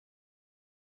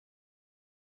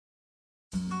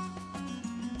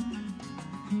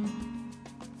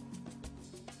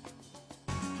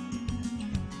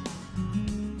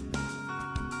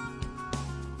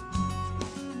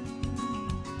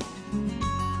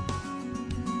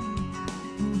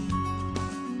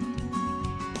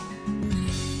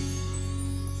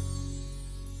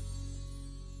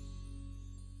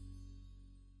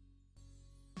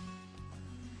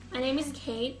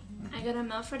Kate. I go to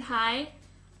Milford High,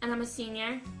 and I'm a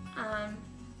senior.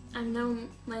 I've known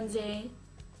Lindsay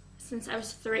since I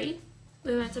was 3.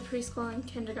 We went to preschool and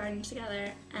kindergarten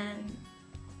together, and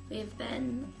we've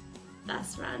been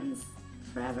best friends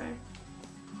forever.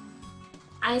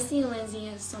 I see Lindsay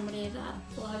as somebody that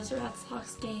loves Red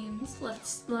Sox games,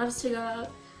 loves to go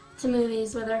out to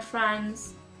movies with her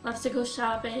friends, loves to go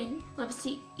shopping, loves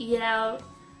to eat out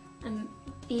and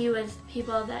be with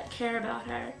people that care about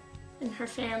her and her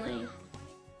family.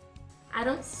 I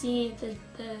don't see the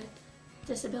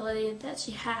disability that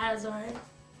she has or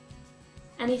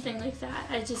anything like that.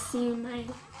 I just see one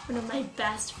of my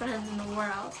best friends in the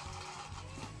world.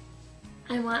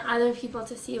 I want other people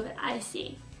to see what I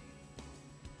see.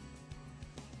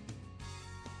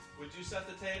 Would you set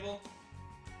the table?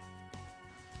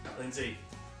 Lindsay,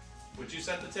 would you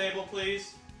set the table,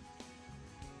 please?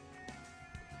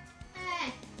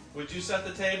 Hi. Would you set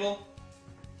the table?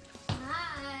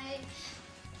 Hi.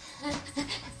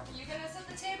 You gonna set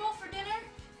the table for dinner?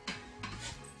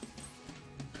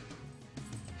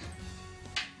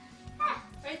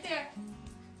 Right there.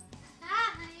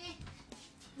 Hi.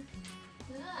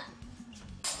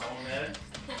 Home ed.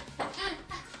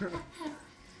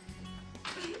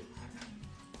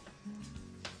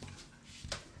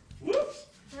 Whoops!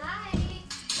 Hi.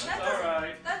 That's all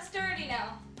right. That's dirty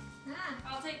now. Hi.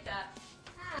 I'll take that.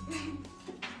 Hi.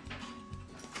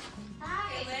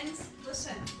 Hey, Linz,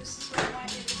 listen, this is what I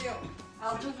want you to do.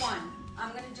 I'll do one.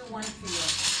 I'm going to do one for you,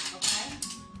 okay?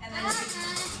 And then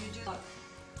you do.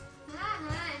 Hi.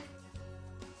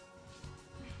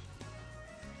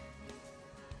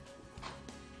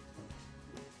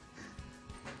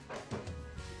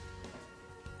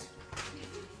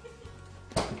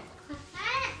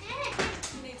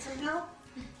 You need some help?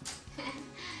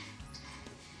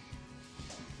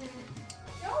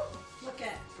 No. Look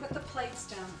at, put the plates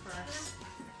down first.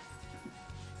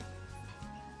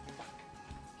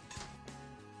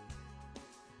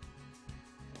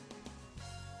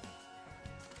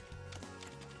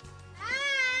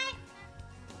 Hi.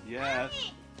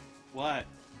 Yes. What?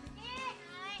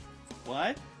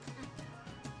 What?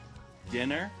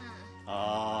 Dinner?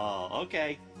 Oh,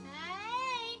 okay.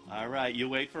 Hi. All right, you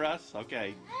wait for us?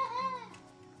 Okay.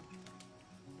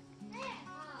 He's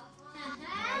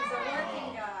a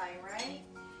working guy, right?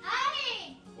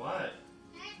 Hi. What?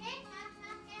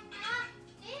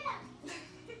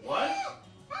 What?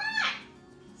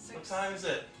 What time is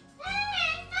it?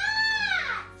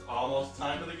 It's almost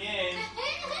time for the game.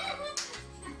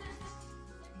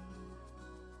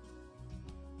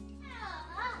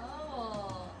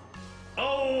 Oh.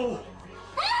 Oh!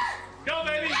 Go,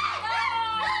 baby! No!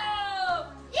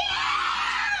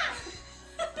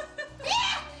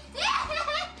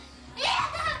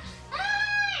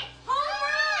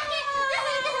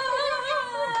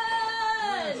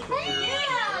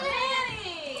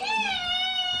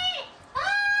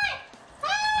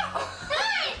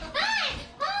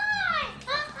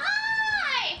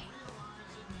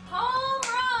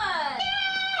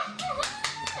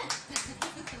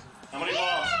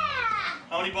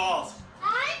 How many balls?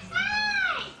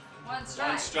 One strike.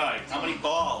 One strike. How many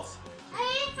balls?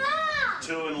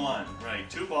 2 and 1. Right.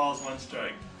 2 balls, 1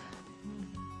 strike.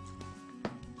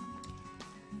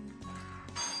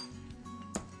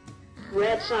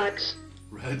 Red Sox.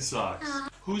 Red Sox.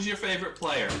 Who's your favorite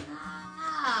player?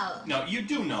 No, you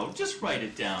do know. Just write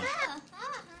it down.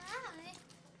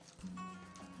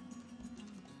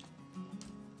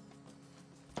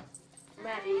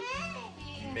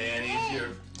 Manny's your...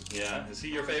 Yeah. Is he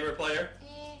your favorite player?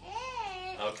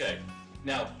 Okay.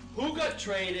 Now, who got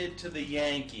traded to the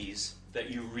Yankees that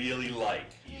you really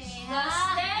like? The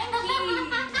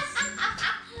Stankies.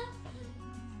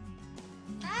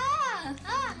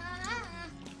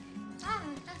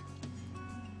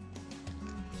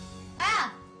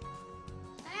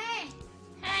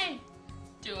 Hey,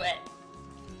 do it.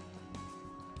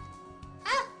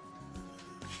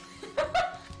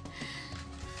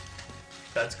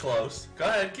 That's close. Go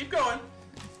ahead. Keep going.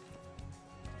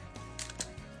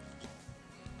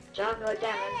 John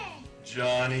O'Donnell.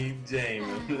 Johnny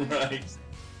Damon. Right.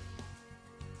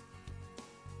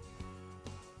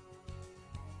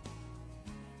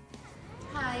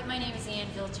 Hi, my name is Ann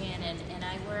Viljanin, and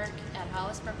I work at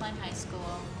Hollis-Brookline High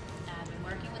School. I've been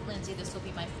working with Lindsay. This will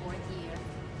be my 4th year.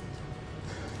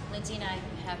 Lindsay and I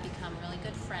have become really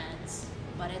good friends,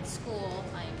 but at school,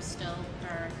 I am still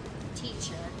her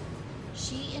teacher.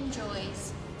 She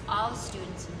enjoys all the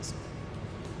students in the school.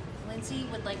 Lindsay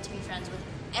would like to be friends with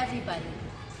everybody.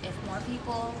 If more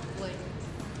people would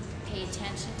pay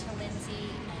attention to Lindsay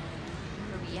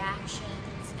and her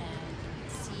reactions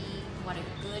and see what a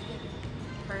good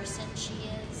person she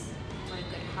is, what a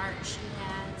good heart she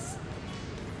has.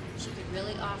 She could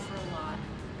really offer a lot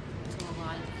to a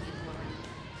lot of people around.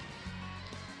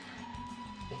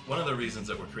 One of the reasons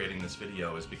that we're creating this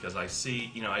video is because I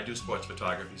see, I do sports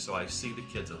photography, so I see the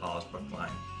kids at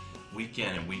Hollis-Brookline week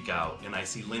in and week out, and I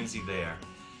see Lindsay there.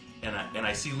 And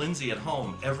I see Lindsay at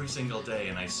home every single day,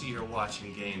 and I see her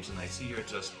watching games, and I see her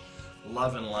just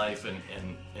loving life and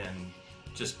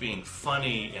just being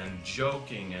funny and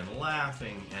joking and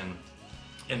laughing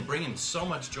and bringing so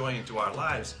much joy into our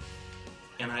lives.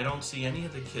 And I don't see any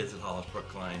of the kids at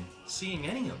Hollis-Brookline seeing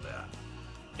any of that.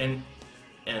 And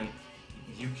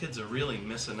you kids are really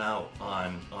missing out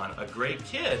on a great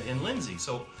kid in Lindsay.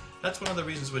 So that's one of the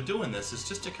reasons we're doing this, is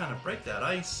just to kind of break that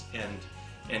ice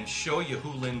and show you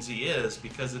who Lindsay is,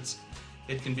 because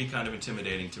it can be kind of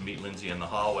intimidating to meet Lindsay in the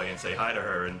hallway and say hi to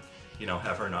her and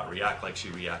have her not react like she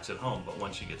reacts at home. But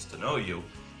once she gets to know you,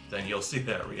 then you'll see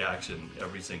that reaction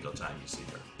every single time you see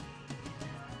her.